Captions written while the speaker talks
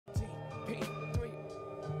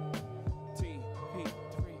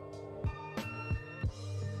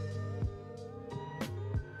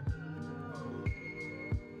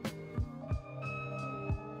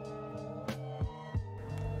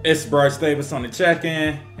It's Bryce Davis on the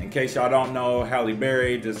check-in. In case y'all don't know, Halle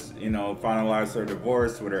Berry just, finalized her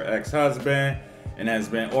divorce with her ex-husband and has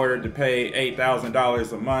been ordered to pay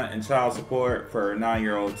 $8,000 a month in child support for her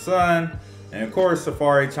 9-year-old son. And of course,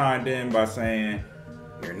 Safaree chimed in by saying,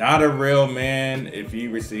 "You're not a real man if you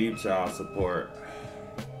receive child support."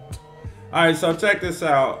 Alright, so check this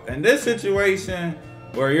out. In this situation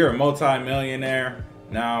where you're a multi-millionaire,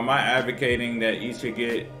 now am I advocating that you should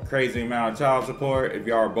get crazy amount of child support if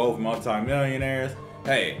y'all are both multi-millionaires?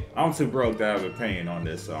 Hey, I'm too broke to have an opinion on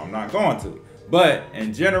this, so I'm not going to. But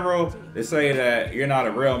in general, they say that you're not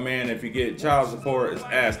a real man if you get child support is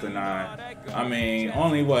asinine. I mean,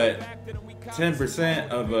 only what, 10%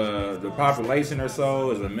 of the population or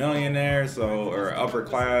so is a millionaire, or upper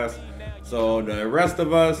class. So the rest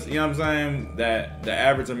of us, you know what I'm saying, that the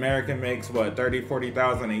average American makes what, 30,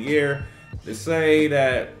 40,000 a year. To say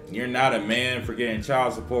that you're not a man for getting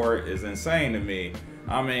child support is insane to me.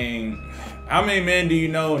 I mean, how many men do you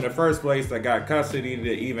know in the first place that got custody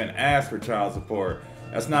to even ask for child support?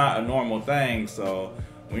 That's not a normal thing. So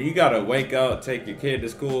when you gotta wake up, take your kid to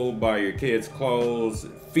school, buy your kids clothes,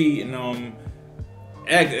 feeding them,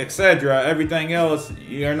 etc., everything else,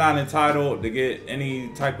 you're not entitled to get any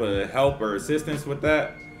type of help or assistance with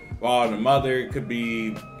that, while the mother could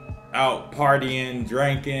be out partying,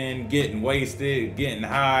 drinking, getting wasted, getting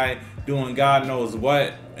high, doing God knows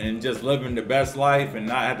what, and just living the best life and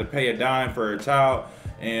not have to pay a dime for her child.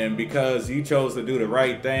 And because you chose to do the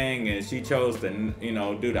right thing and she chose to,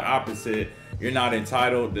 do the opposite, you're not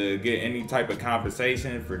entitled to get any type of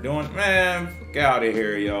compensation for doing. Man, fuck out of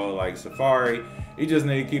here, yo. Like, Safaree, he just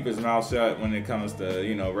need to keep his mouth shut when it comes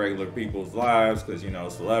to, regular people's lives, because,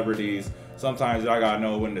 celebrities, sometimes y'all gotta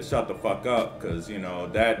know when to shut the fuck up, because,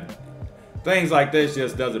 that things like this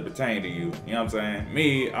just doesn't pertain to you. You know what I'm saying?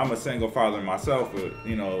 Me, I'm a single father myself with,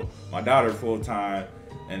 my daughter full time,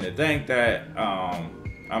 and to think that,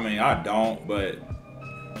 I don't, but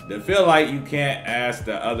to feel like you can't ask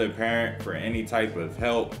the other parent for any type of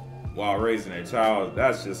help while raising a child,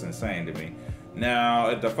 that's just insane to me. Now,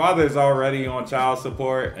 if the father is already on child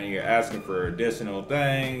support and you're asking for additional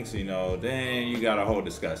things, then you got a whole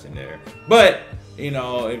discussion there. But,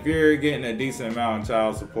 if you're getting a decent amount of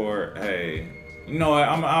child support, hey, you know what?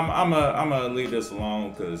 I'm gonna leave this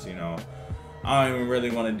alone, because I don't even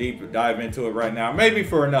really want to dive into it right now. Maybe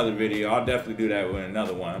for another video. I'll definitely do that with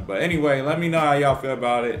another one. But anyway, let me know how y'all feel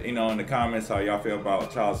about it. In the comments, how y'all feel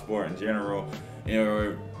about child support in general.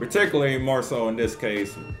 Particularly more so in this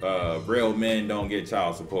case, real men don't get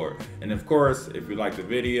child support. And of course, if you like the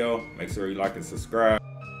video, make sure you like and subscribe.